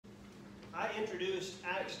I introduced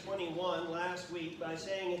Acts 21 last week by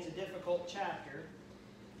saying it's a difficult chapter.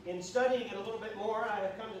 In studying it a little bit more, I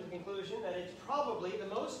have come to the conclusion that it's probably the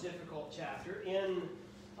most difficult chapter in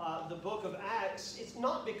the book of Acts. It's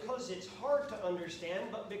not because it's hard to understand,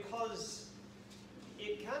 but because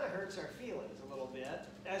it kind of hurts our feelings a little bit.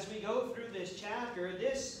 As we go through this chapter,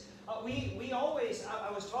 we always,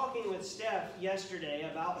 I was talking with Steph yesterday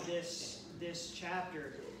about this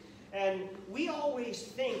chapter, and we always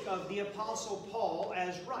think of the Apostle Paul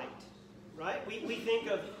as right? We think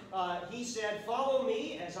of, he said, follow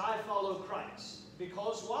me as I follow Christ.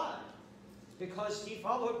 Because why? Because he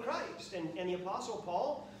followed Christ. And the Apostle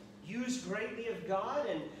Paul used greatly of God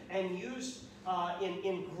and used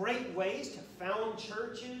in great ways to found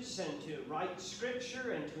churches and to write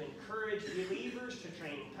Scripture and to encourage believers, to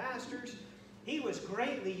train pastors. He was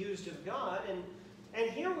greatly used of God. And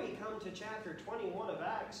here we come to chapter 21 of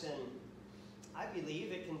Acts, and I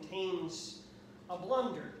believe it contains a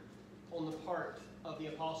blunder on the part of the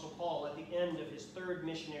Apostle Paul at the end of his third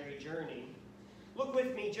missionary journey. Look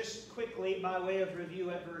with me just quickly by way of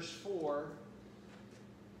review at verse 4.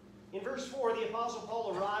 In verse 4, the Apostle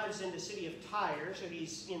Paul arrives in the city of Tyre, so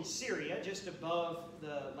he's in Syria, just above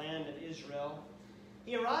the land of Israel.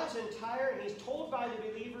 He arrives in Tyre, and he's told by the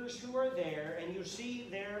believers who are there, and you see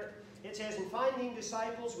there, it says, "In finding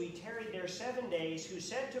disciples, we tarried there 7 days, who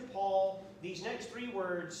said to Paul these next 3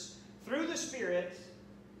 words, through the Spirit,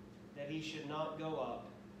 that he should not go up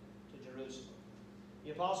to Jerusalem."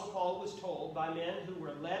 The Apostle Paul was told by men who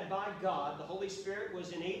were led by God. The Holy Spirit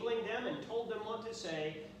was enabling them and told them what to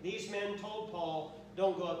say. These men told Paul,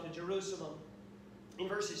 don't go up to Jerusalem. In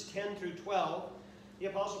verses 10 through 12, the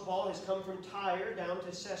Apostle Paul has come from Tyre down to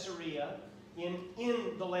Caesarea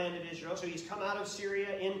in the land of Israel. So he's come out of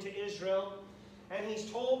Syria into Israel. And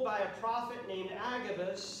he's told by a prophet named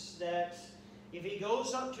Agabus that if he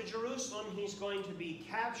goes up to Jerusalem, he's going to be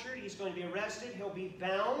captured, he's going to be arrested, he'll be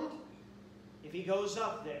bound if he goes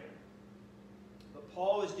up there. But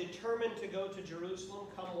Paul is determined to go to Jerusalem,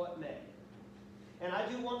 come what may. And I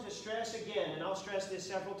do want to stress again, and I'll stress this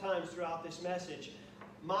several times throughout this message,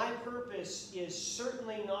 my purpose is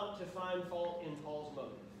certainly not to find fault in Paul's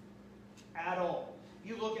motive at all.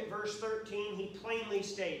 You look at verse 13, he plainly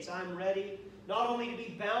states, I'm ready not only to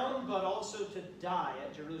be bound, but also to die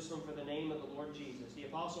at Jerusalem for the name of the Lord Jesus. The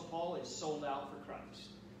Apostle Paul is sold out for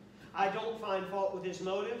Christ. I don't find fault with his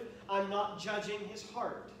motive. I'm not judging his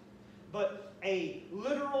heart. But a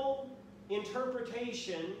literal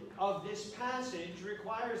interpretation of this passage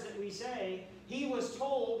requires that we say he was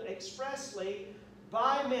told expressly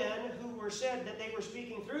by men who were said that they were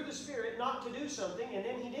speaking through the Spirit not to do something, and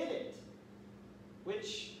then he did it.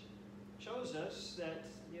 Which shows us that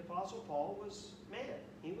the Apostle Paul was man.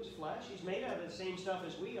 He was flesh. He's made out of the same stuff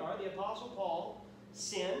as we are. The Apostle Paul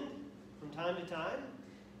sinned from time to time.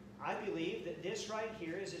 I believe that this right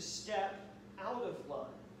here is a step out of line.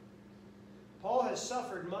 Paul has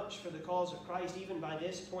suffered much for the cause of Christ even by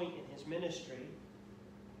this point in his ministry.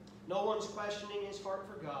 No one's questioning his heart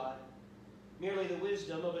for God, merely the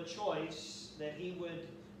wisdom of a choice that he would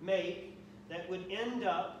make that would end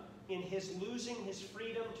up in his losing his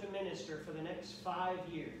freedom to minister for the next 5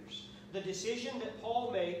 years. The decision that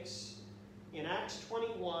Paul makes in Acts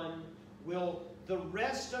 21 the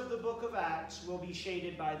rest of the book of Acts will be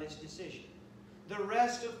shaded by this decision. The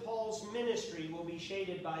rest of Paul's ministry will be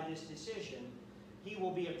shaded by this decision. He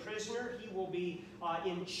will be a prisoner. He will be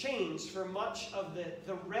in chains for much of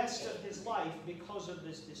the rest of his life because of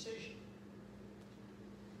this decision.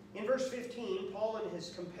 In verse 15, Paul and his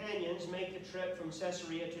companions make the trip from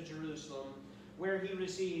Caesarea to Jerusalem, where he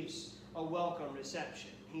receives a welcome reception.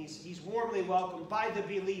 He's warmly welcomed by the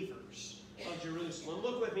believers of Jerusalem.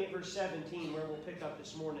 Look with me at verse 17, where we'll pick up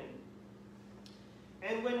this morning.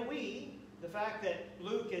 And when the fact that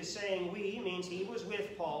Luke is saying we means he was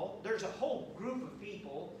with Paul. There's a whole group of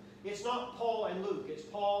people. It's not Paul and Luke. It's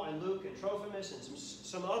Paul and Luke and Trophimus and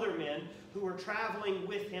some other men who were traveling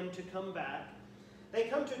with him to come back. They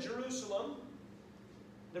come to Jerusalem.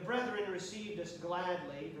 The brethren received us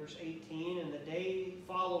gladly, verse 18, and the day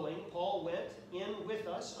following Paul went in with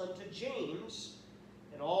us unto James,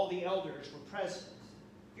 and all the elders were present.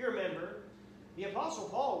 If you remember, the Apostle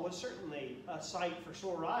Paul was certainly a sight for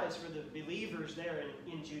sore eyes for the believers there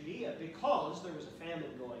in Judea because there was a famine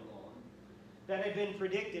going on that had been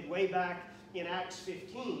predicted way back in Acts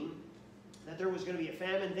 15 that there was going to be a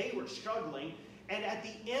famine. They were struggling. And at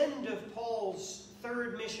the end of Paul's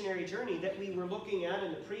third missionary journey that we were looking at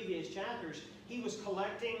in the previous chapters, he was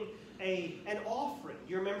collecting an offering.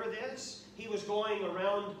 You remember this? He was going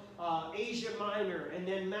around Asia Minor and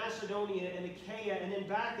then Macedonia and Achaia and then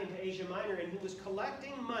back into Asia Minor, and he was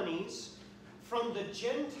collecting monies from the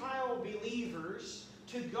Gentile believers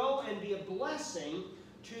to go and be a blessing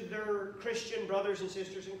to their Christian brothers and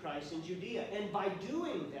sisters in Christ in Judea. And by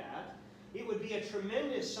doing that, it would be a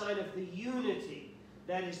tremendous sign of the unity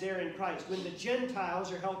that is there in Christ. When the Gentiles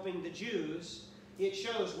are helping the Jews, it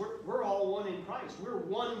shows we're all one in Christ. We're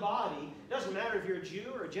one body. It doesn't matter if you're a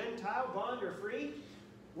Jew or a Gentile, bond or free.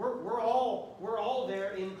 We're all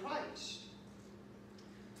there in Christ.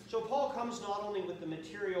 So Paul comes not only with the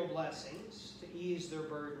material blessings to ease their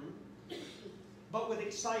burden, but with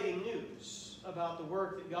exciting news about the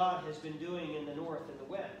work that God has been doing in the north and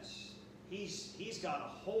the west. He's got a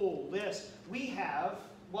whole list. We have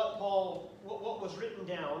what was written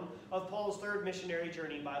down of Paul's third missionary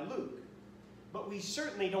journey by Luke. But we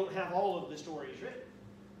certainly don't have all of the stories written.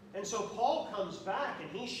 And so Paul comes back and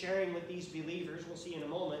he's sharing with these believers, we'll see in a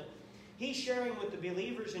moment, he's sharing with the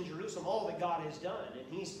believers in Jerusalem all that God has done.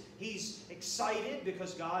 And he's excited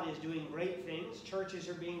because God is doing great things. Churches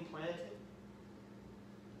are being planted.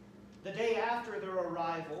 The day after their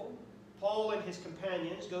arrival, Paul and his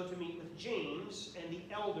companions go to meet with James and the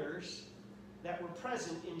elders that were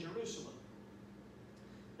present in Jerusalem.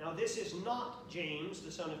 Now this is not James,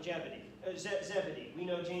 the son of Zebedee. We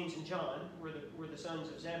know James and John were the sons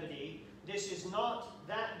of Zebedee. This is not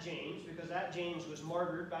that James, because that James was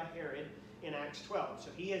martyred by Herod in Acts 12. So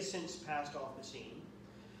he has since passed off the scene.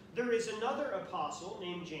 There is another apostle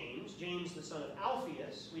named James, James the son of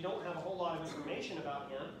Alphaeus. We don't have a whole lot of information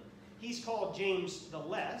about him. He's called James the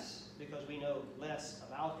Less, because we know less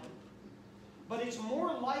about him. But it's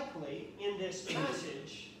more likely in this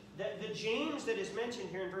passage that the James that is mentioned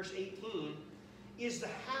here in verse 18 is the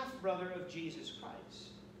half-brother of Jesus Christ.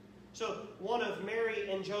 So one of Mary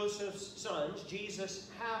and Joseph's sons, Jesus'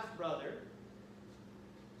 half-brother,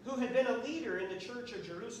 who had been a leader in the church of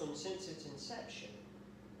Jerusalem since its inception.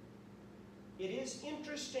 It is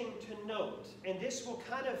interesting to note, and this will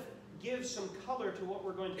kind of give some color to what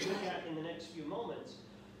we're going to look at in the next few moments.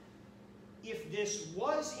 If this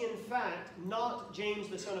was in fact not James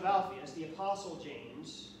the son of Alphaeus, the apostle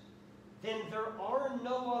James, then there are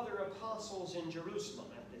no other apostles in Jerusalem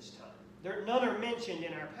at this time. None are mentioned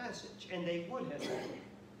in our passage, and they would have been.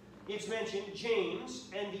 It's mentioned James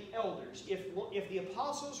and the elders. If the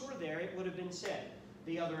apostles were there, it would have been said,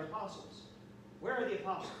 the other apostles. Where are the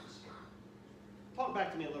apostles? Talk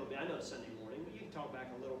back to me a little bit. I know it's Sunday morning, but you can talk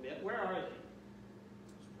back a little bit. Where are they?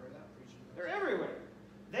 They're everywhere.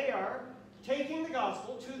 They are taking the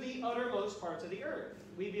gospel to the uttermost parts of the earth.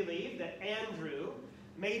 We believe that Andrew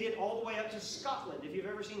made it all the way up to Scotland. If you've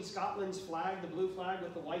ever seen Scotland's flag, the blue flag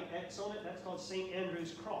with the white X on it, that's called St.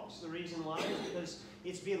 Andrew's Cross. The reason why is because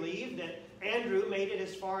it's believed that Andrew made it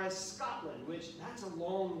as far as Scotland, which that's a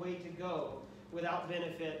long way to go without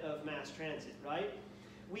benefit of mass transit, right?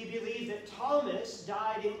 We believe that Thomas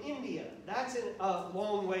died in India. That's a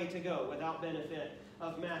long way to go without benefit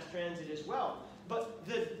of mass transit as well. But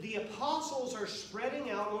the apostles are spreading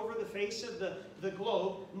out over the face of the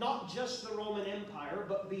globe, not just the Roman Empire,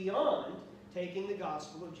 but beyond, taking the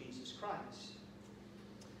gospel of Jesus Christ.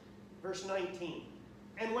 Verse 19.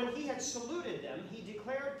 And when he had saluted them, he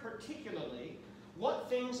declared particularly what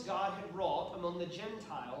things God had wrought among the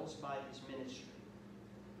Gentiles by his ministry.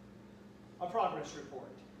 A progress report.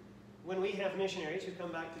 When we have missionaries who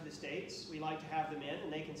come back to the States, we like to have them in,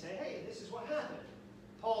 and they can say, hey, this is what happened.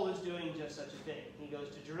 Paul is doing just such a thing. He goes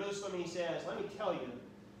to Jerusalem and he says, let me tell you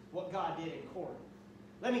what God did in Corinth.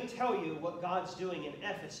 Let me tell you what God's doing in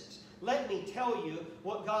Ephesus. Let me tell you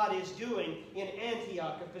what God is doing in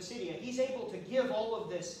Antioch of Pisidia. He's able to give all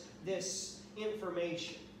of this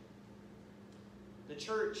information. The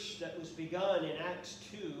church that was begun in Acts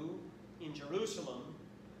 2 in Jerusalem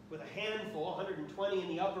with a handful, 120 in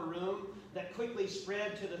the upper room, that quickly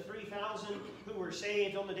spread to the 3,000 who were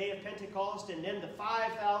saved on the day of Pentecost, and then the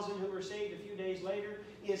 5,000 who were saved a few days later,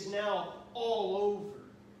 is now all over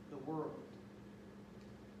the world.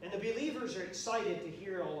 And the believers are excited to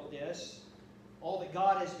hear all of this, all that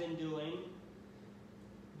God has been doing.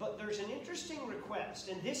 But there's an interesting request,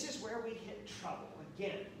 and this is where we hit trouble.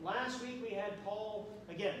 Again, last week we had Paul,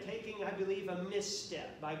 again, taking, I believe, a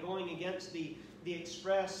misstep by going against the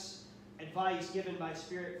express advice given by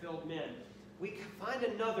Spirit-filled men. We find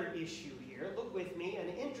another issue here. Look with me. An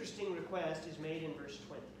interesting request is made in verse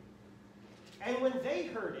 20. And when they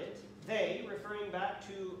heard it, they, referring back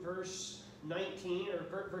to verse 19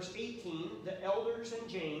 or verse 18, the elders and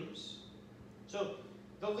James, so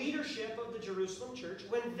the leadership of the Jerusalem church,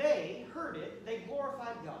 when they heard it, they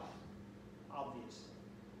glorified God, obviously,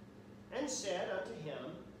 and said unto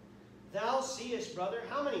him, Thou seest, brother,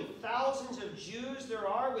 how many thousands of Jews there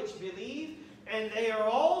are which believe, and they are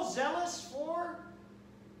all zealous for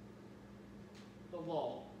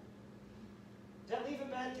law. Does that leave a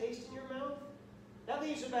bad taste in your mouth? That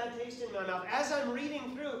leaves a bad taste in my mouth. As I'm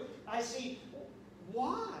reading through, I see,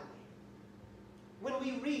 why? When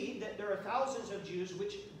we read that there are thousands of Jews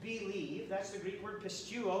which believe, that's the Greek word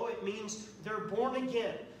pisteuo, it means they're born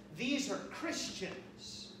again. These are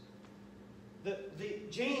Christians.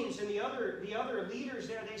 James and the other leaders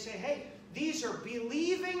there, they say, hey, these are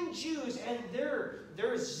believing Jews, and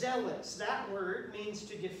they're zealous. That word means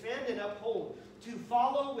to defend and uphold, to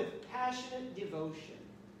follow with passionate devotion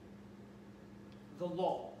the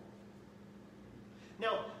law.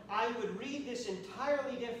 Now, I would read this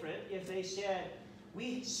entirely different if they said,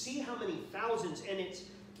 we see how many thousands, and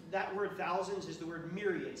that word thousands is the word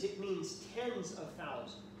myriads. It means tens of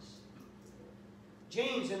thousands.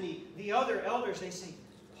 James and the other elders, they say,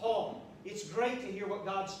 Paul, it's great to hear what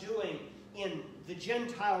God's doing in the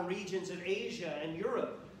Gentile regions of Asia and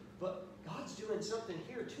Europe, but God's doing something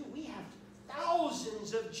here too. We have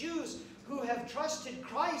thousands of Jews who have trusted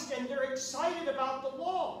Christ, and they're excited about the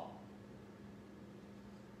law.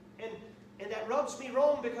 And that rubs me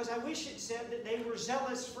wrong, because I wish it said that they were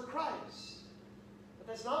zealous for Christ. But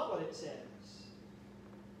that's not what it says.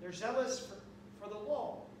 They're zealous for the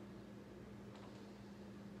law.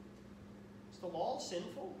 Is the law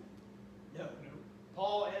sinful? No.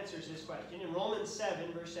 Paul answers this question. In Romans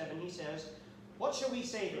 7, verse 7, he says, what shall we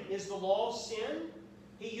say then? Is the law sin?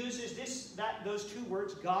 He uses those two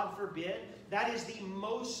words, God forbid. That is the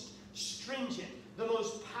most stringent, the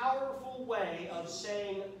most powerful way of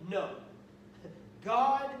saying no.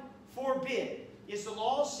 God forbid. Is the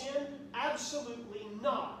law sin? Absolutely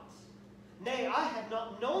not. Nay, I had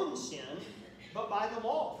not known sin, but by the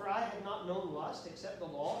law. For I had not known lust, except the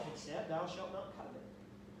law had said, thou shalt not covet.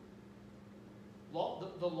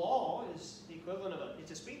 The law is the equivalent of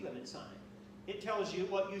it's a speed limit sign. It tells you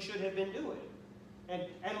what you should have been doing.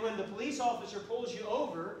 And when the police officer pulls you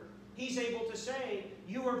over, he's able to say,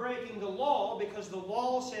 you were breaking the law because the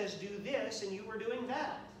law says do this and you were doing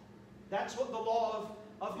that. That's what the law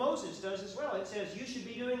of Moses does as well. It says you should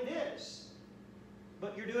be doing this,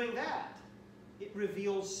 but you're doing that. It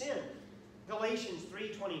reveals sin. Galatians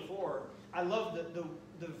 3:24. I love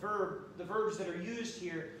the verbs that are used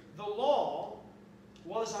here. The law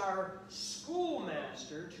was our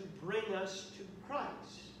schoolmaster to bring us to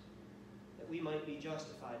Christ, that we might be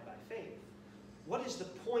justified by faith. What is the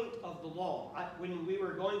point of the law? When we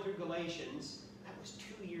were going through Galatians, that was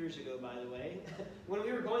 2 years ago, by the way. When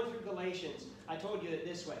we were going through Galatians, I told you it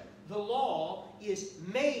this way. The law is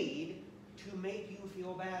made to make you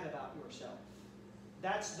feel bad about yourself.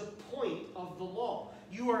 That's the point of the law.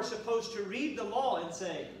 You are supposed to read the law and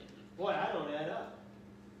say, boy, I don't add up.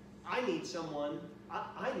 I need someone,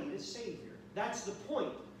 I need a Savior. That's the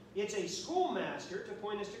point. It's a schoolmaster to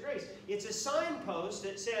point us to grace. It's a signpost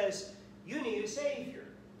that says, you need a Savior.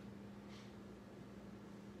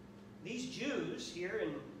 These Jews here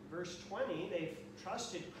in verse 20, they've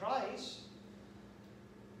trusted Christ,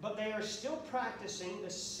 but they are still practicing the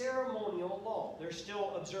ceremonial law. They're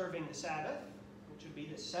still observing the Sabbath, which would be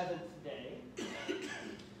the seventh day.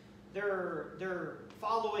 They're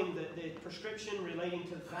following the prescription relating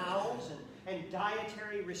to vows and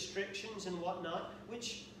dietary restrictions and whatnot,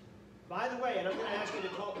 which, by the way, and I'm going to ask you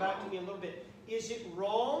to talk back to me a little bit, is it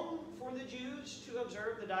wrong for the Jews to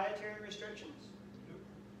observe the dietary restrictions?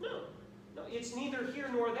 No. No, it's neither here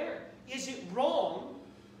nor there. Is it wrong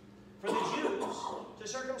for the Jews to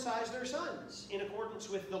circumcise their sons in accordance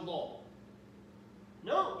with the law?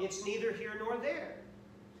 No, it's neither here nor there.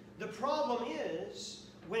 The problem is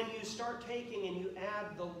when you start taking and you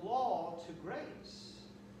add the law to grace,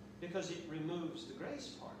 because it removes the grace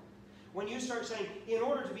part. When you start saying, in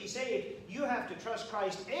order to be saved, you have to trust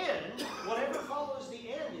Christ, and whatever follows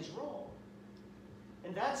the end is wrong.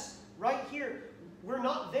 And that's right here. We're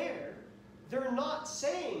not there. They're not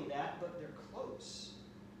saying that, but they're close.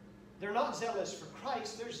 They're not zealous for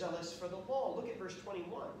Christ. They're zealous for the law. Look at verse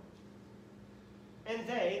 21. And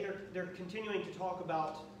they're continuing to talk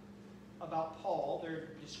about Paul. They're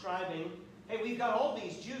describing, hey, we've got all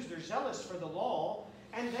these Jews. They're zealous for the law.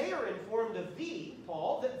 And they are informed of thee,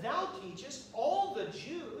 Paul, that thou teachest all the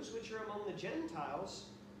Jews which are among the Gentiles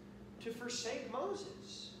to forsake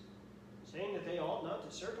Moses, saying that they ought not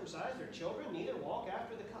to circumcise their children, neither walk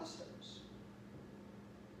after the customs.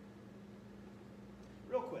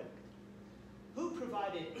 Real quick, who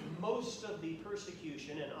provided most of the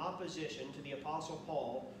persecution and opposition to the Apostle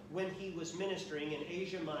Paul when he was ministering in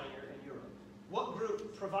Asia Minor and Europe? What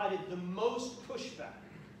group provided the most pushback?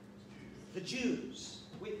 The Jews.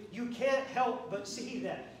 You can't help but see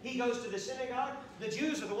that. He goes to the synagogue. The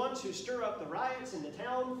Jews are the ones who stir up the riots in the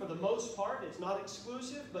town for the most part. It's not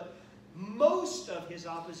exclusive, but most of his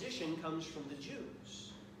opposition comes from the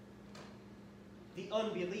Jews. The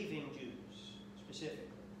unbelieving Jews, specifically.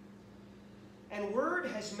 And word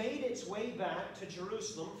has made its way back to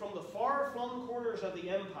Jerusalem from the far-flung corners of the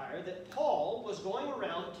empire that Paul was going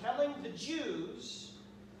around telling the Jews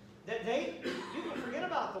that you can forget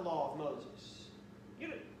about the law of Moses.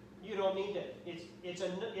 You don't need it. It's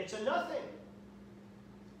a nothing.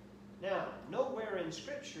 Now, nowhere in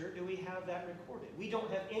Scripture do we have that recorded. We don't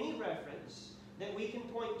have any reference that we can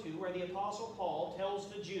point to where the Apostle Paul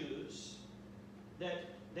tells the Jews that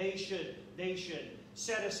they should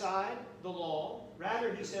set aside the law.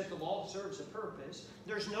 Rather, he says the law serves a purpose.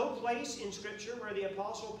 There's no place in Scripture where the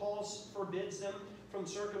Apostle Paul forbids them from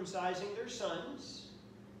circumcising their sons.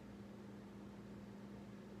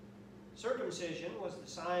 Circumcision was the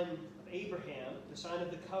sign of Abraham, the sign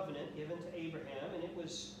of the covenant given to Abraham, and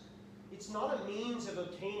it's not a means of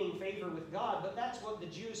obtaining favor with God, but that's what the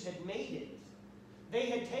Jews had made it. They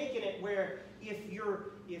had taken it where if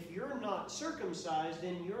you're not circumcised,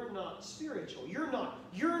 then you're not spiritual. You're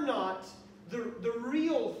not the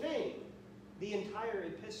real thing. The entire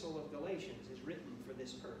epistle of Galatians is written for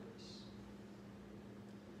this purpose.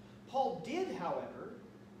 Paul did, however,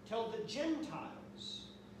 tell the Gentiles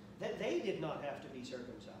that they did not have to be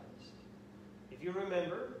circumcised. If you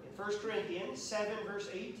remember, in 1 Corinthians 7, verse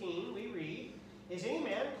 18, we read, "Is any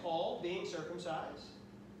man called being circumcised?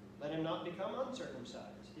 Let him not become uncircumcised.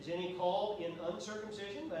 Is any called in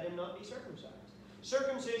uncircumcision? Let him not be circumcised."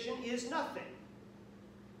 Circumcision is nothing.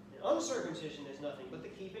 Uncircumcision is nothing but the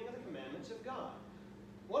keeping of the commandments of God.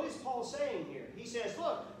 What is Paul saying here? He says,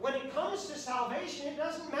 look, when it comes to salvation, it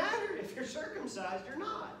doesn't matter if you're circumcised or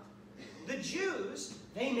not. The Jews,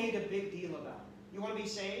 they made a big deal about it. You want to be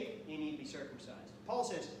saved? You need to be circumcised. Paul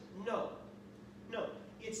says, no.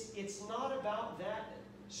 It's not about that.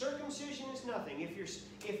 Circumcision is nothing. If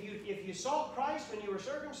you sought Christ when you were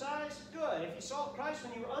circumcised, good. If you sought Christ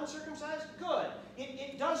when you were uncircumcised, good.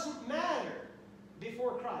 It doesn't matter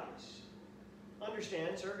before Christ.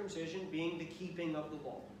 Understand circumcision being the keeping of the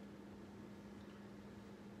law.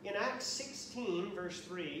 In Acts 16, verse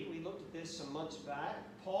 3, we looked at this some months back,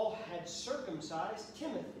 Paul had circumcised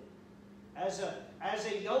Timothy. As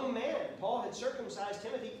a young man, Paul had circumcised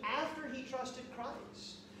Timothy after he trusted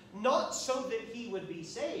Christ. Not so that he would be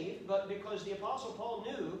saved, but because the Apostle Paul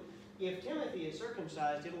knew if Timothy is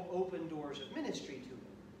circumcised, it will open doors of ministry to him.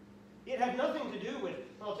 It had nothing to do with,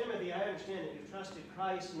 well, Timothy, I understand that you've trusted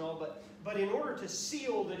Christ and all, but in order to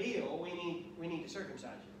seal the deal, we need to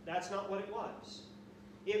circumcise you. That's not what it was.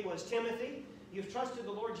 It was, Timothy, you've trusted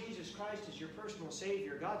the Lord Jesus Christ as your personal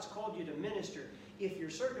Savior. God's called you to minister. If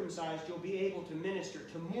you're circumcised, you'll be able to minister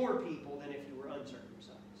to more people than if you were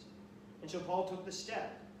uncircumcised. And so Paul took the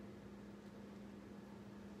step.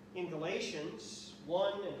 In Galatians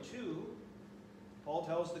 1 and 2, Paul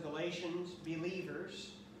tells the Galatians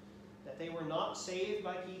believers that they were not saved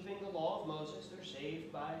by keeping the law of Moses. They're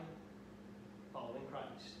saved by following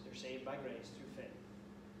Christ. They're saved by grace through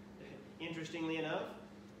faith. Interestingly enough,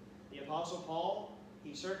 the Apostle Paul,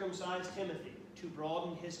 he circumcised Timothy to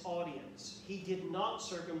broaden his audience. He did not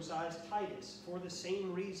circumcise Titus for the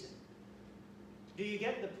same reason. Do you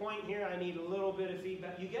get the point here? I need a little bit of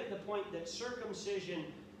feedback. You get the point that circumcision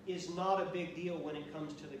is not a big deal when it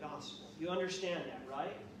comes to the gospel. You understand that,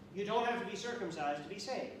 right? You don't have to be circumcised to be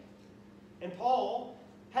saved. And Paul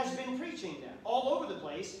has been preaching that all over the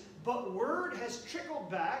place, but word has trickled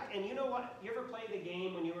back. And you know what? You ever play the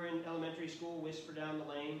game when you were in elementary school, Whisper Down the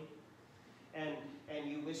Lane? And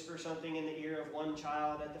you whisper something in the ear of one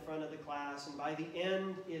child at the front of the class, and by the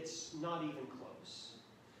end, it's not even close.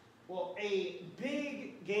 Well, a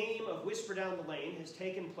big game of Whisper Down the Lane has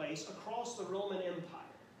taken place across the Roman Empire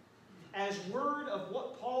as word of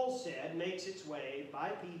what Paul said makes its way by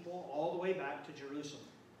people all the way back to Jerusalem.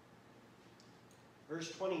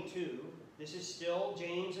 Verse 22, this is still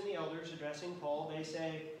James and the elders addressing Paul. They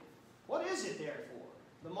say, "What is it therefore?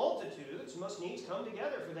 The multitudes must needs come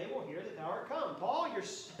together, for they will hear that thou art come." Paul,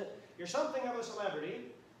 you're something of a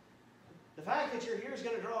celebrity. The fact that you're here is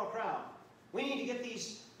going to draw a crowd. We need to get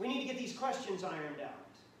these questions ironed out.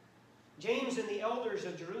 James and the elders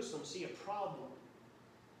of Jerusalem see a problem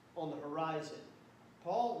on the horizon.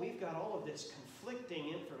 Paul, we've got all of this conflicting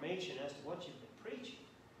information as to what you've been preaching.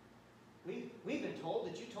 We've been told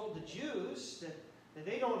that you told the Jews that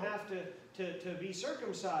they don't have to be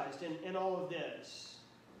circumcised and all of this.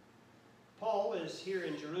 Paul is here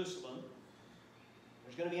in Jerusalem.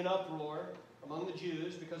 There's going to be an uproar among the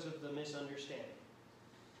Jews because of the misunderstanding.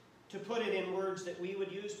 To put it in words that we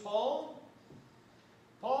would use, Paul,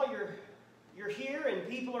 you're here and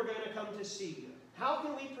people are going to come to see you. How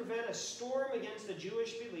can we prevent a storm against the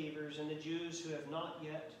Jewish believers and the Jews who have not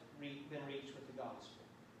yet been reached with the gospel?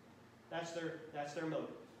 That's their motive.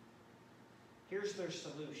 Here's their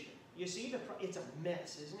solution. You see, it's a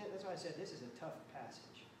mess, isn't it? That's why I said this is a tough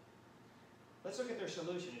passage. Let's look at their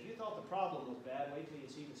solution. If you thought the problem was bad, wait till you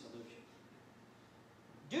see the solution.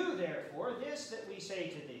 Do therefore this that we say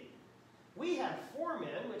to thee. We have 4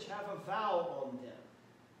 men which have a vow on them.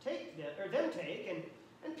 Take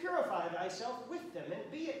and purify thyself with them,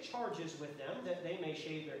 and be at charges with them, that they may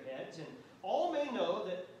shave their heads, and all may know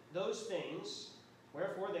that those things,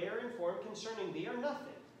 wherefore they are informed concerning thee, are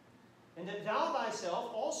nothing, and that thou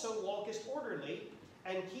thyself also walkest orderly,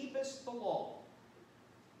 and keepest the law.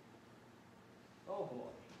 Oh boy,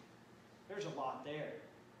 there's a lot there.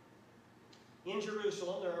 In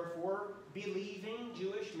Jerusalem, there are 4 believing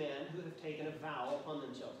Jewish men who have taken a vow upon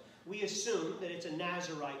themselves. We assume that it's a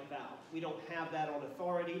Nazirite vow. We don't have that on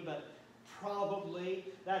authority, but probably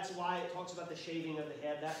that's why it talks about the shaving of the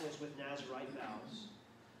head. That was with Nazirite vows.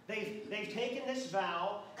 They've taken this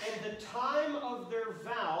vow, and the time of their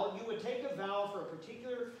vow, you would take a vow for a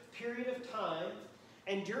particular period of time,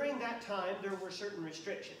 and during that time there were certain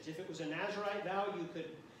restrictions. If it was a Nazirite vow, you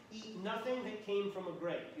could eat nothing that came from a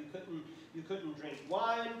grape. You couldn't drink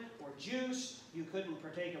wine or juice. You couldn't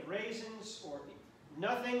partake of raisins or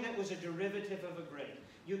nothing that was a derivative of a grape.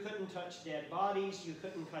 You couldn't touch dead bodies. You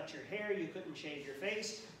couldn't cut your hair. You couldn't shave your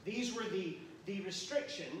face. These were the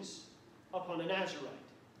restrictions upon a Nazirite.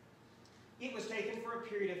 It was taken for a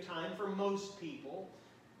period of time for most people.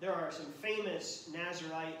 There are some famous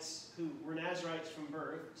Nazirites who were Nazirites from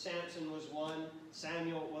birth. Samson was one.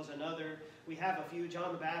 Samuel was another. We have a few,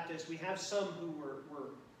 John the Baptist. We have some who were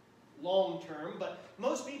long-term, but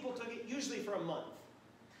most people took it usually for a month.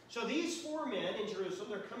 So these 4 men in Jerusalem,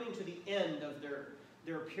 they're coming to the end of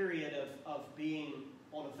their period of being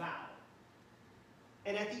on a vow.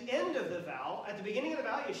 And at the end of the vow, at the beginning of the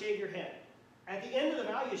vow, you shave your head. At the end of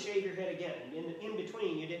the vow, you shave your head again. In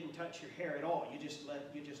between, you didn't touch your hair at all. You just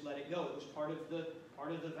let it go. It was part of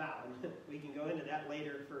the vow. And we can go into that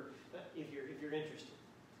later if you're interested.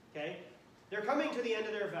 Okay? They're coming to the end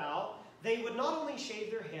of their vow. They would not only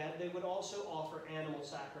shave their head, they would also offer animal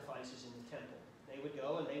sacrifices in the temple. They would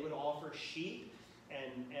go and they would offer sheep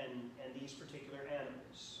and these particular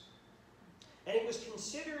animals. And it was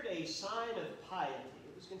considered a sign of piety.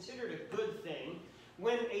 It was considered a good thing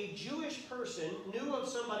when a Jewish person knew of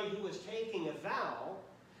somebody who was taking a vow.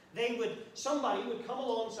 Somebody would come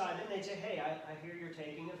alongside them and they'd say, hey, I hear you're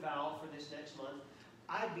taking a vow for this next month.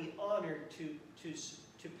 I'd be honored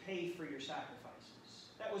to pay for your sacrifices.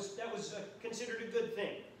 That was considered a good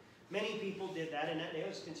thing. Many people did that, and it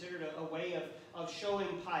was considered a way of showing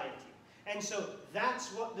piety. And so that's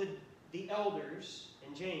what the elders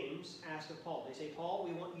and James asked of Paul. They say, Paul,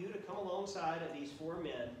 we want you to come alongside of these 4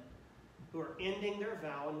 men who are ending their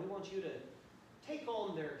vow, and we want you to take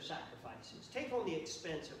on their sacrifices. Take on the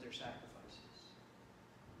expense of their sacrifices.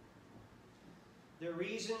 The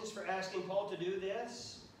reasons for asking Paul to do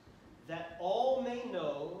this: that all may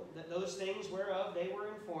know that those things whereof they were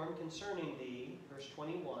informed concerning thee, verse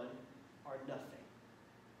 21, are nothing.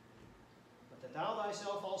 But that thou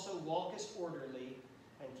thyself also walkest orderly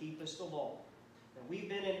and keepest the law. And we've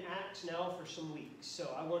been in Acts now for some weeks,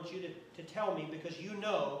 so I want you to tell me, because you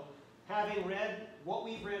know, having read what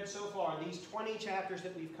we've read so far, these 20 chapters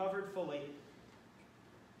that we've covered fully,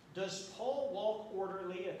 does Paul walk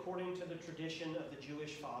orderly according to the tradition of the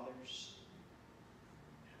Jewish fathers?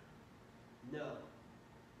 No.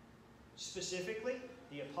 Specifically,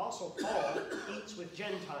 the Apostle Paul eats with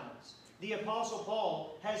Gentiles. The Apostle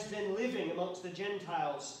Paul has been living amongst the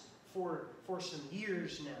Gentiles for some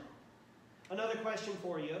years now. Another question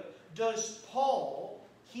for you: does Paul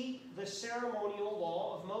keep the ceremonial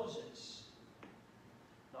law of Moses?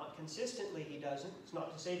 Not consistently, he doesn't. It's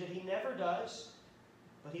not to say that he never does,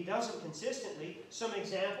 but he doesn't consistently. Some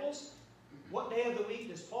examples: what day of the week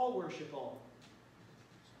does Paul worship on?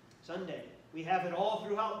 Sunday. We have it all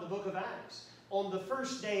throughout the book of Acts. On the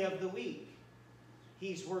first day of the week,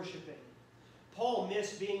 he's worshiping. Paul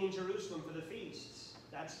missed being in Jerusalem for the feasts.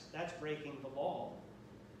 That's breaking the law.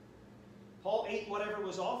 Paul ate whatever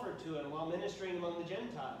was offered to him while ministering among the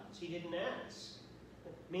Gentiles. He didn't ask.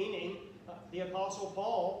 Meaning, the Apostle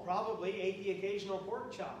Paul probably ate the occasional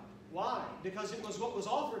pork chop. Why? Because it was what was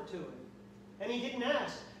offered to him. And he didn't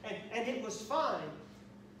ask. And it was fine.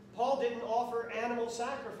 Paul didn't offer animal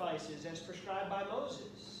sacrifices as prescribed by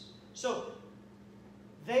Moses. So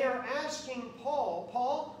they are asking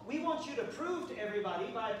Paul, we want you to prove to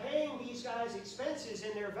everybody by paying these guys expenses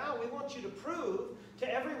in their vow, we want you to prove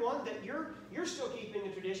to everyone that you're still keeping the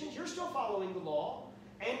traditions, you're still following the law,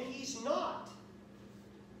 and he's not.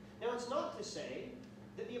 Now, it's not to say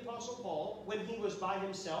that the Apostle Paul, when he was by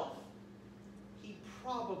himself, he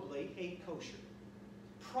probably ate kosher.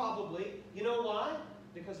 Probably. You know why?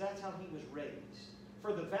 Because that's how he was raised.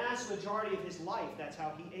 For the vast majority of his life, that's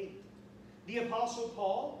how he ate. The Apostle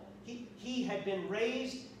Paul, he had been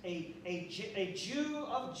raised a Jew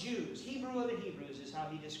of Jews. Hebrew of the Hebrews is how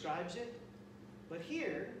he describes it. But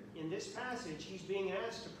here, in this passage, he's being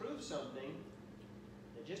asked to prove something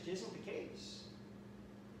that just isn't the case.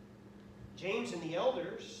 James and the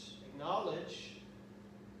elders acknowledge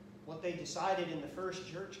what they decided in the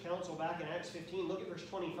first church council back in Acts 15. Look at verse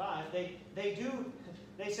 25.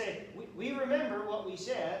 They say, we remember what we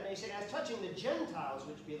said. They say, as touching the Gentiles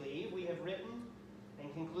which believe, we have written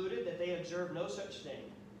and concluded that they observe no such thing,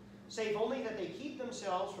 save only that they keep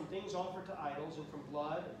themselves from things offered to idols, and from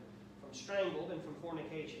blood, from strangled, and from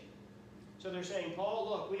fornication. So they're saying, Paul,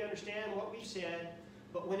 look, we understand what we've said,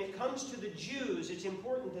 but when it comes to the Jews, it's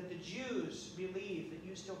important that the Jews believe that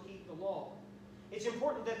you still keep the law. It's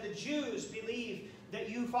important that the Jews believe that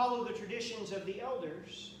you follow the traditions of the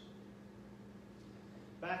elders.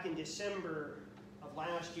 Back in December of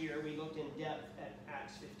last year, we looked in depth at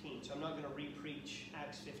Acts 15, so I'm not going to re-preach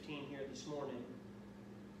Acts 15 here this morning.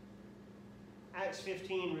 Acts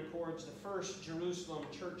 15 records the first Jerusalem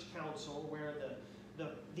church council where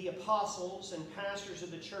the apostles and pastors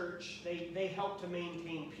of the church, they helped to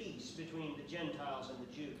maintain peace between the Gentiles and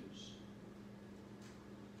the Jews.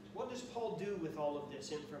 What does Paul do with all of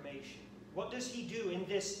this information? What does he do in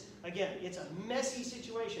this? Again, it's a messy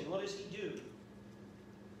situation. What does he do?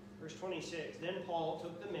 Verse 26, then Paul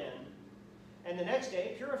took the men, and the next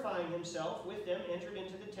day, purifying himself with them, entered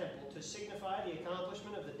into the temple to signify the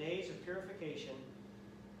accomplishment of the days of purification,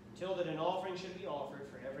 until that an offering should be offered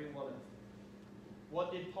for every one of them.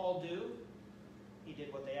 What did Paul do? He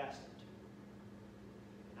did what they asked him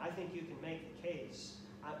to. I think you can make the case.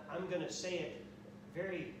 I'm going to say it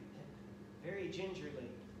very, very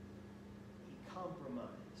gingerly. He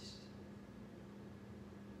compromised.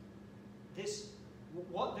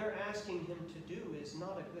 What they're asking him to do is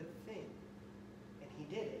not a good thing. And he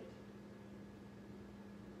did it.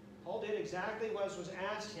 Paul did exactly what was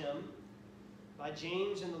asked him by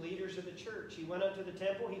James and the leaders of the church. He went up to the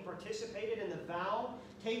temple. He participated in the vow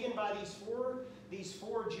taken by these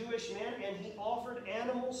four Jewish men, and he offered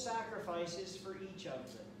animal sacrifices for each of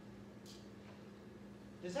them.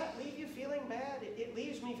 Does that leave you feeling bad? It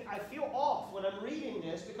leaves me, I feel off when I'm reading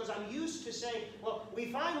this because I'm used to saying, well,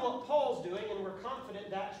 we find what Paul's doing and we're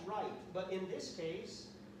confident that's right. But in this case,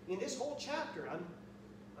 in this whole chapter, I'm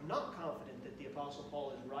not confident that the Apostle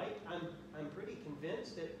Paul is right. I'm pretty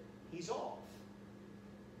convinced that he's off.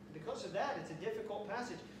 Because of that, it's a difficult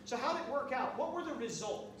passage. So how did it work out? What were the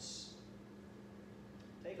results?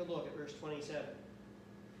 Take a look at verse 27.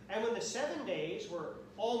 And when the 7 days were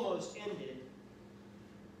almost ended,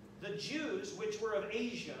 the Jews which were of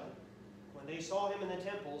Asia, when they saw him in the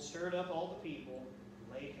temple, stirred up all the people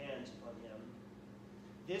and laid hands upon him.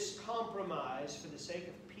 This compromise for the sake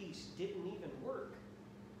of peace didn't even work.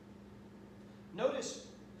 Notice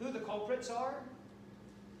who the culprits are.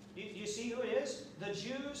 Do you see who it is? The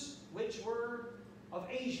Jews which were of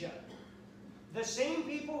Asia. The same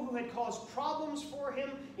people who had caused problems for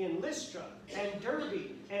him in Lystra and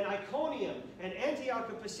Derbe and Iconium and Antioch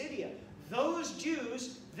of Pisidia. Those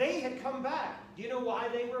Jews, they had come back. Do you know why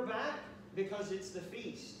they were back? Because it's the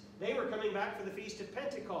feast. They were coming back for the Feast of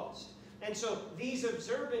Pentecost. And so these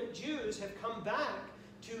observant Jews have come back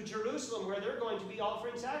to Jerusalem where they're going to be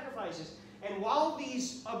offering sacrifices. And while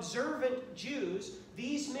these observant Jews,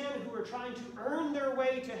 these men who are trying to earn their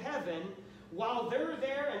way to heaven, while they're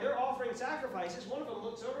there and they're offering sacrifices, one of them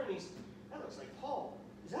looks over and that looks like Paul.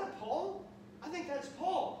 Is that Paul? I think that's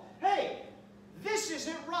Paul. Hey, this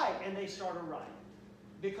isn't right. And they start a riot.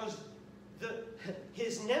 Because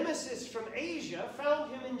his nemesis from Asia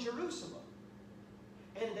found him in Jerusalem.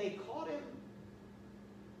 And they caught him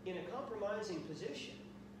in a compromising position.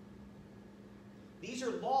 These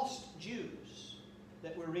are lost Jews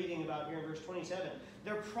that we're reading about here in verse 27.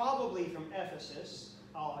 They're probably from Ephesus.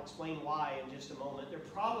 I'll explain why in just a moment. They're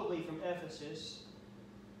probably from Ephesus.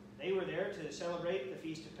 They were there to celebrate the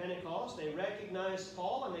Feast of Pentecost. They recognized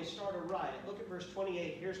Paul and they start a riot. Look at verse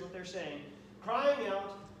 28. Here's what they're saying. Crying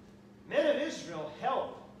out, "Men of Israel,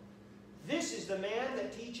 help! This is the man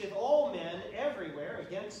that teacheth all men everywhere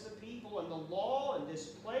against the people and the law in this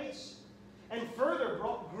place, and further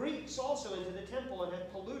brought Greeks also into the temple and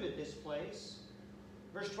had polluted this place."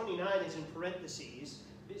 Verse 29 is in parentheses.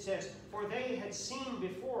 It says, "For they had seen him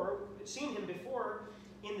before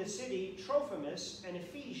in the city Trophimus, an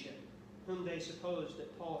Ephesian, whom they supposed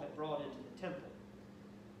that Paul had brought into the temple."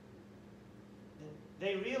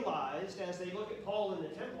 they realized as they look at Paul in the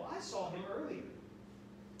temple, I saw him earlier.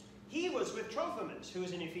 He was with Trophimus, who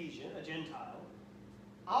is an Ephesian, a Gentile.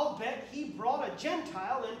 I'll bet he brought a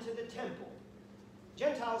Gentile into the temple.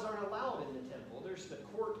 Gentiles aren't allowed in the temple. There's the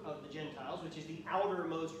court of the Gentiles, which is the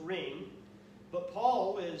outermost ring. But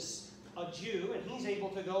Paul is a Jew, and he's able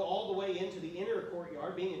to go all the way into the inner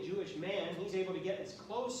courtyard. Being a Jewish man, he's able to get as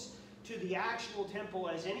close to the actual temple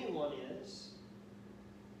as anyone is.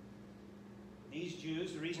 These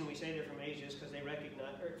Jews, the reason we say they're from Asia is because they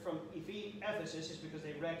recognize, or from Ephesus is because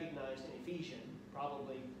they recognized an Ephesian,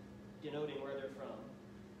 probably denoting where they're from.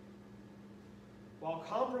 While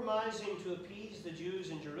compromising to appease the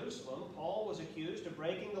Jews in Jerusalem, Paul was accused of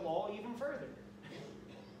breaking the law even further.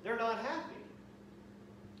 They're not happy.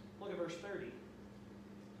 Look at verse 30.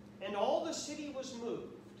 And all the city was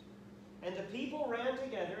moved, and the people ran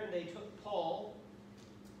together, and they took Paul,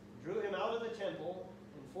 drew him out of the temple,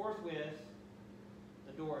 and forthwith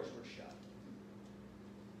the doors were shut.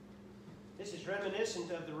 This is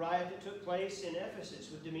reminiscent of the riot that took place in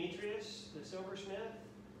Ephesus with Demetrius, the silversmith.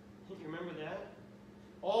 You remember that?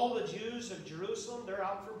 All the Jews of Jerusalem, they're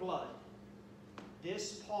out for blood.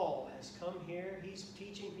 This Paul has come here. He's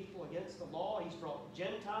teaching people against the law. He's brought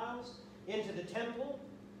Gentiles into the temple.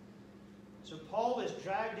 So Paul is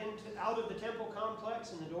dragged out of the temple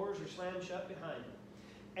complex, and the doors are slammed shut behind him.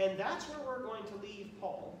 And that's where we're going to leave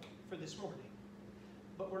Paul for this morning.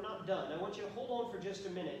 But we're not done. I want you to hold on for just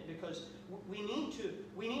a minute, because we need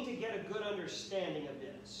to get a good understanding of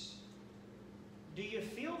this. Do you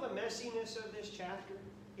feel the messiness of this chapter?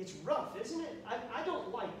 It's rough, isn't it? I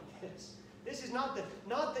don't like this. This is not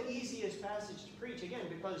the easiest passage to preach, again,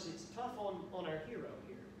 because it's tough on our hero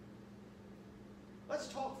here. Let's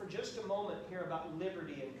talk for just a moment here about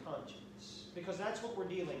liberty and conscience, because that's what we're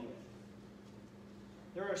dealing with.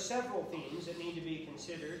 There are several themes that need to be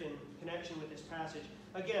considered in connection with this passage.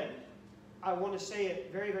 Again, I want to say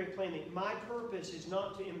it very, very plainly. My purpose is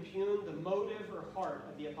not to impugn the motive or heart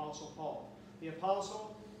of the Apostle Paul. The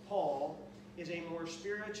Apostle Paul is a more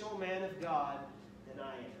spiritual man of God than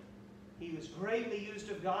I am. He was greatly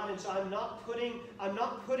used of God, and so I'm not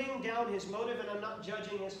putting down his motive, and I'm not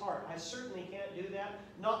judging his heart. I certainly can't do that.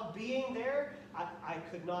 Not being there, I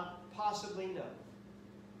could not possibly know.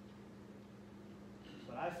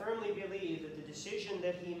 But I firmly believe that the decision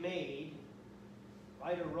that he made,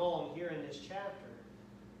 right or wrong here in this chapter,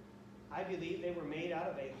 I believe they were made out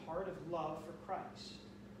of a heart of love for Christ.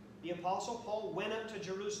 The Apostle Paul went up to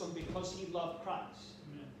Jerusalem because he loved Christ.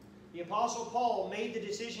 Amen. The Apostle Paul made the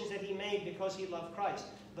decisions that he made because he loved Christ.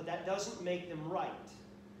 But that doesn't make them right.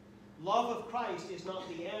 Love of Christ is not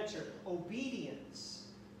the answer. Obedience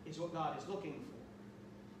is what God is looking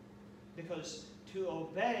for. Because to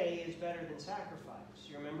obey is better than sacrifice.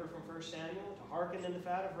 You remember from 1 Samuel, to hearken in the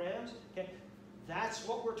fat of rams? Okay, that's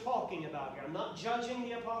what we're talking about here. I'm not judging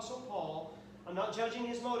the Apostle Paul. I'm not judging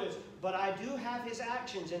his motives, but I do have his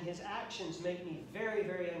actions, and his actions make me very,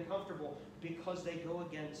 very uncomfortable because they go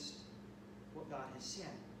against what God has said.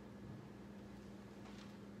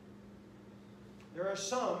 There are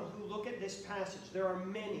some who look at this passage. There are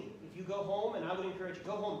many. If you go home, and I would encourage you,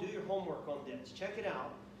 go home, do your homework on this. Check it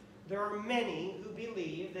out. There are many who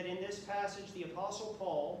believe that in this passage the Apostle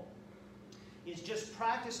Paul is just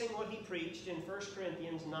practicing what he preached in 1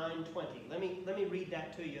 Corinthians 9:20. Let me read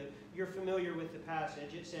that to you. You're familiar with the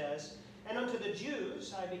passage. It says, "And unto the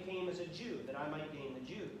Jews I became as a Jew, that I might gain the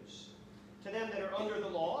Jews. To them that are under the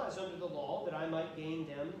law, as under the law, that I might gain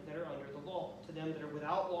them that are under the law. To them that are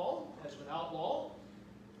without law, as without law,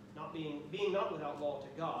 not being not without law to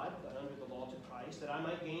God, but under the law to Christ, that I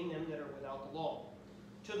might gain them that are without the law.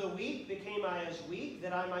 To the weak became I as weak,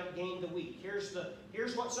 that I might gain the weak."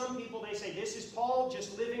 Here's what some people, they say, this is Paul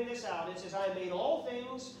just living this out. It says, "I made all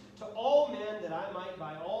things to all men, that I might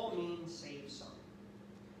by all means save some."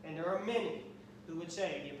 And there are many who would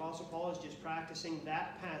say the Apostle Paul is just practicing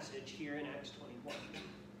that passage here in Acts 21.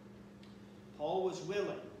 Paul was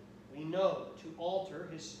willing, we know, to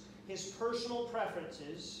alter his personal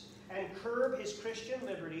preferences and curb his Christian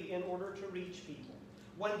liberty in order to reach people.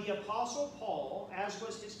 When the Apostle Paul, as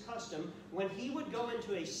was his custom, when he would go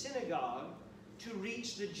into a synagogue to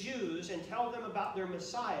reach the Jews and tell them about their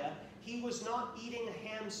Messiah, he was not eating a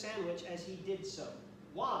ham sandwich as he did so.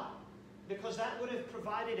 Why? Because that would have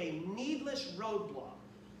provided a needless roadblock.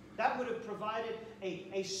 That would have provided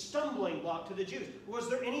a stumbling block to the Jews. Was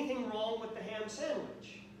there anything wrong with the ham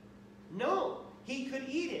sandwich? No. He could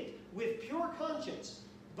eat it with pure conscience,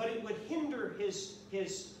 but it would hinder his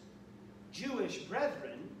Jewish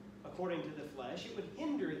brethren, according to the flesh. It would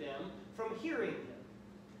hinder them from hearing him.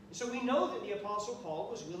 So we know that the Apostle Paul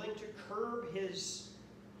was willing to curb his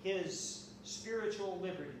spiritual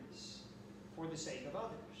liberties for the sake of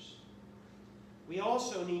others. We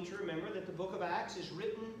also need to remember that the book of Acts is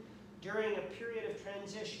written during a period of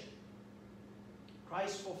transition.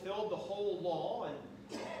 Christ fulfilled the whole law,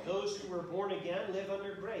 and those who were born again live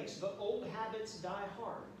under grace. But old habits die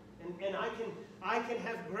hard. And I can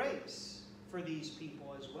have grace for these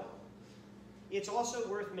people as well. It's also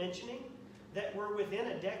worth mentioning that we're within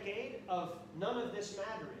a decade of none of this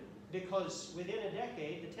mattering, because within a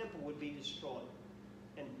decade the temple would be destroyed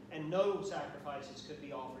and no sacrifices could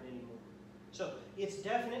be offered anymore. So it's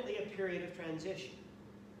definitely a period of transition.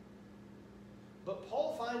 But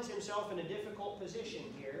Paul finds himself in a difficult position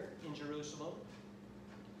here in Jerusalem.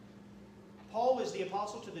 Paul is the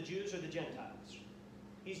apostle to the Jews or the Gentiles.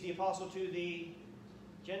 He's the apostle to the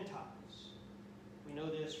Gentiles. We know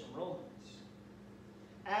this from Romans.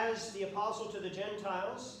 As the apostle to the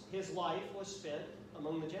Gentiles, his life was spent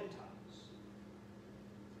among the Gentiles.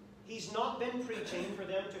 He's not been preaching for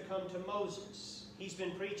them to come to Moses. He's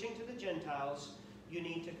been preaching to the Gentiles, you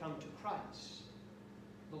need to come to Christ.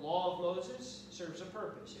 The law of Moses serves a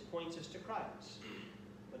purpose. It points us to Christ.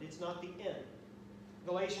 But it's not the end.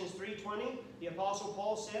 Galatians 3:20, the Apostle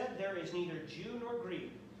Paul said, there is neither Jew nor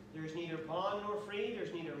Greek. There is neither bond nor free. There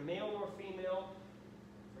is neither male nor female.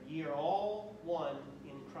 For ye are all one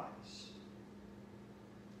in Christ.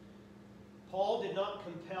 Paul did not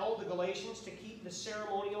compel the Galatians to keep the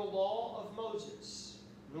ceremonial law of Moses,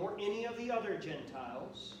 nor any of the other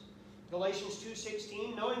Gentiles. Galatians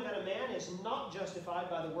 2:16, knowing that a man is not justified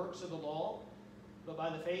by the works of the law, but by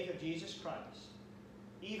the faith of Jesus Christ.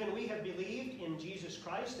 Even we have believed in Jesus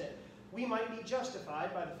Christ that we might be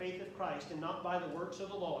justified by the faith of Christ and not by the works of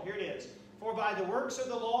the law. Here it is. For by the works of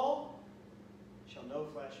the law shall no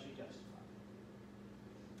flesh be justified.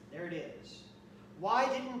 There it is. Why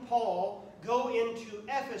didn't Paul go into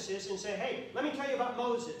Ephesus and say, hey, let me tell you about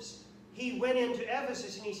Moses? He went into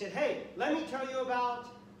Ephesus and he said, hey, let me tell you about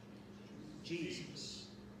Jesus.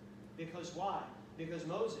 Because why? Because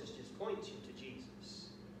Moses just points you to Jesus.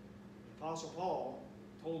 The Apostle Paul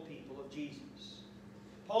told people of Jesus.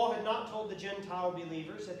 Paul had not told the Gentile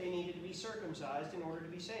believers that they needed to be circumcised in order to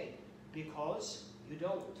be saved. Because you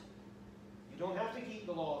don't. You don't have to keep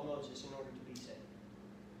the law of Moses in order to be saved.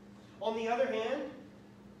 On the other hand,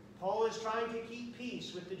 Paul is trying to keep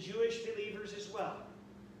peace with the Jewish believers as well.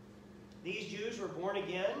 These Jews were born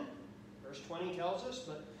again, verse 20 tells us,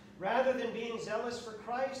 but rather than being zealous for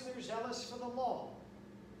Christ, they're zealous for the law.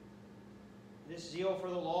 This zeal for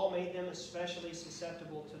the law made them especially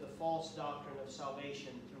susceptible to the false doctrine of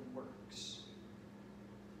salvation through works.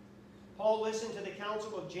 Paul listened to the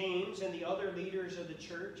counsel of James and the other leaders of the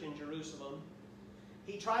church in Jerusalem.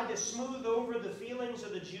 He tried to smooth over the feelings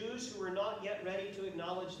of the Jews who were not yet ready to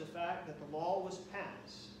acknowledge the fact that the law was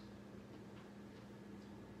passed.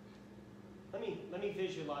 Let me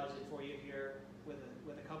visualize it for you here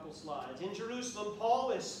with a couple slides. In Jerusalem,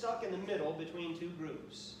 Paul is stuck in the middle between two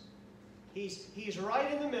groups. He's right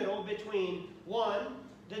in the middle between, one,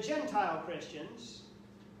 the Gentile Christians,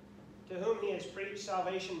 to whom he has preached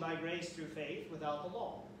salvation by grace through faith without the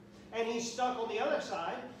law. And he's stuck on the other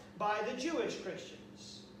side by the Jewish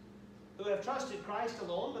Christians, who have trusted Christ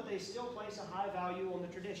alone, but they still place a high value on the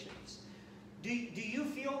traditions. Do you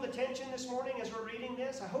feel the tension this morning as we're reading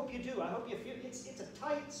this? I hope you do. I hope you feel it's a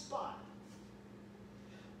tight spot.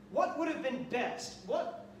 What would have been best?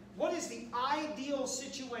 What is the ideal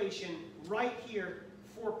situation right here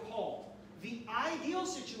for Paul? The ideal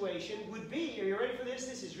situation would be, are you ready for this?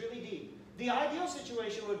 This is really deep. The ideal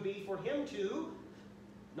situation would be for him to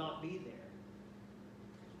not be there,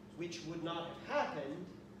 which would not have happened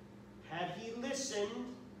had he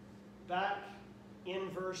listened back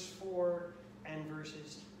in verse 4 and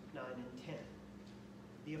verses 9 and 10.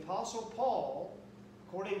 The Apostle Paul,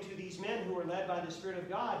 according to these men who were led by the Spirit of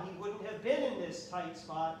God, he wouldn't have been in this tight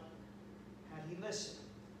spot had he listened.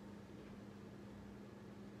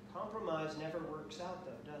 Compromise never works out,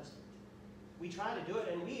 though, does it? We try to do it,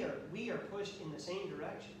 and we are pushed in the same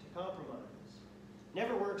direction to compromise.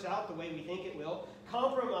 Never works out the way we think it will.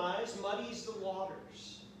 Compromise muddies the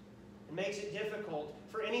waters and makes it difficult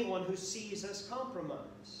for anyone who sees us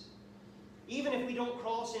compromise. Even if we don't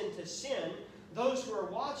cross into sin, those who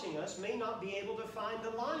are watching us may not be able to find the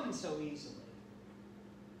line so easily.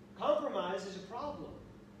 Compromise is a problem.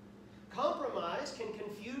 Compromise can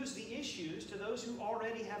confuse the issues to those who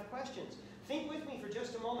already have questions. Think with me for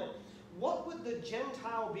just a moment. What would the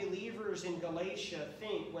Gentile believers in Galatia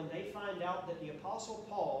think when they find out that the Apostle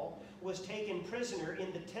Paul was taken prisoner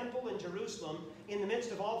in the temple in Jerusalem in the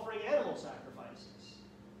midst of offering animal sacrifices?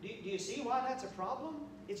 Do you see why that's a problem?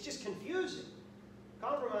 It's just confusing.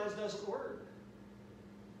 Compromise doesn't work.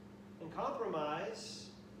 And compromise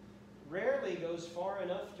rarely goes far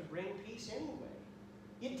enough to bring peace anyway.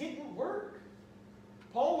 It didn't work.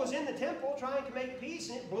 Paul was in the temple trying to make peace,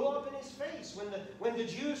 and it blew up in his face when the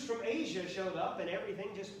Jews from Asia showed up, and everything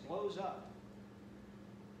just blows up.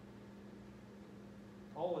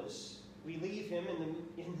 We leave him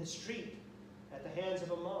in the street at the hands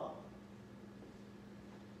of a mob.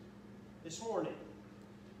 This morning,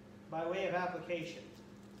 by way of application,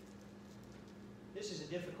 this is a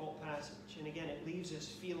difficult passage, and again, it leaves us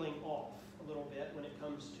feeling off a little bit when it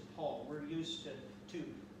comes to Paul. We're used to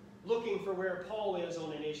looking for where Paul is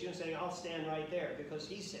on an issue and saying, I'll stand right there, because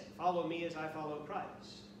he said, follow me as I follow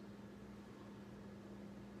Christ.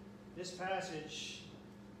 This passage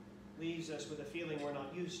leaves us with a feeling we're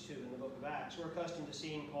not used to in the book of Acts. We're accustomed to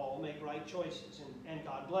seeing Paul make right choices and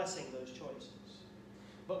God blessing those choices.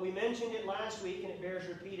 But we mentioned it last week, and it bears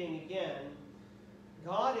repeating again.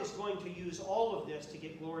 God is going to use all of this to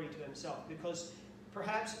get glory to himself, because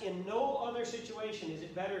perhaps in no other situation is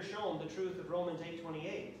it better shown the truth of Romans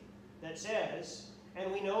 8:28 that says,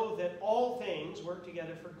 and we know that all things work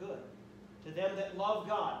together for good to them that love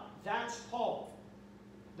God. That's Paul.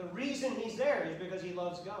 The reason he's there is because he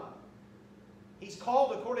loves God. He's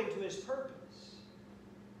called according to his purpose.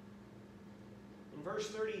 In verse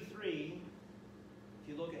 33, if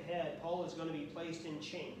you look ahead, Paul is going to be placed in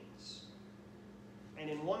chains. And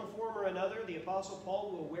in one form or another, the Apostle Paul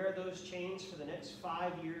will wear those chains for the next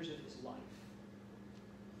 5 years of his life.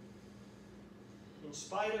 In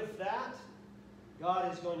spite of that,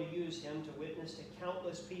 God is going to use him to witness to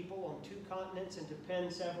countless people on 2 continents and to pen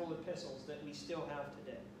several epistles that we still have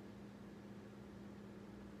today.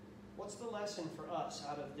 What's the lesson for us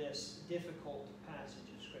out of this difficult passage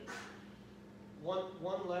of Scripture?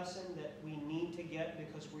 One lesson that we need to get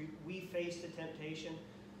because we face the temptation.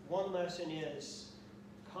 One lesson is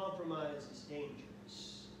compromise is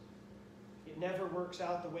dangerous. It never works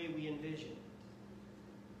out the way we envision it.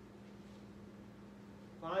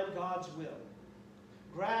 Find God's will.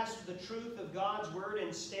 Grasp the truth of God's word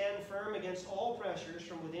and stand firm against all pressures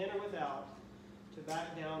from within or without to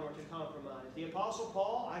back down or to compromise. The Apostle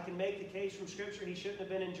Paul, I can make the case from Scripture, he shouldn't have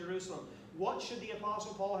been in Jerusalem. What should the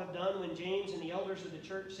Apostle Paul have done when James and the elders of the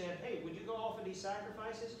church said, hey, would you go offer these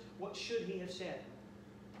sacrifices? What should he have said?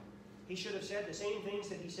 He should have said the same things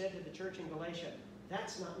that he said to the church in Galatia.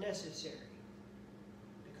 That's not necessary,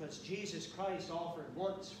 because Jesus Christ offered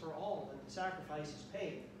once for all and the sacrifice is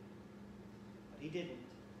paid. But he didn't.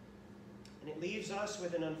 And it leaves us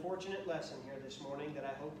with an unfortunate lesson here this morning that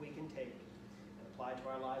I hope we can take and apply to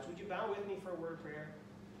our lives. Would you bow with me for a word of prayer?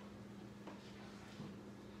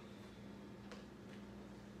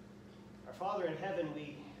 Our Father in heaven,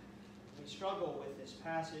 we struggle with this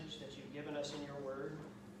passage that you've given us in your word.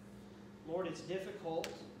 Lord, it's difficult,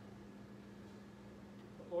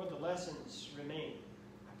 but Lord, the lessons remain.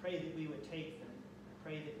 I pray that we would take them. I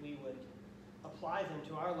pray that we would apply them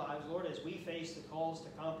to our lives. Lord, as we face the calls to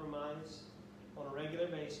compromise on a regular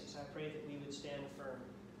basis, I pray that we would stand firm.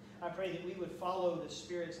 I pray that we would follow the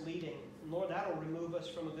Spirit's leading. And Lord, that'll remove us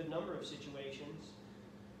from a good number of situations.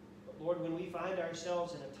 But Lord, when we find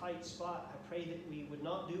ourselves in a tight spot, I pray that we would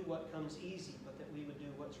not do what comes easy, but that we would do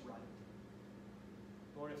what's right.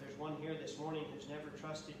 Lord, if there's one here this morning who's never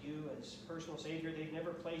trusted you as personal Savior, they've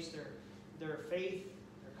never placed their faith,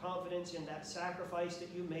 their confidence in that sacrifice that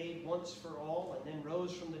you made once for all and then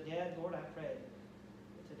rose from the dead, Lord, I pray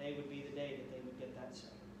that today would be the day that they would get that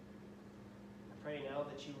second. I pray now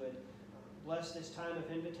that you would bless this time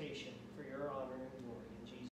of invitation for your honor and glory.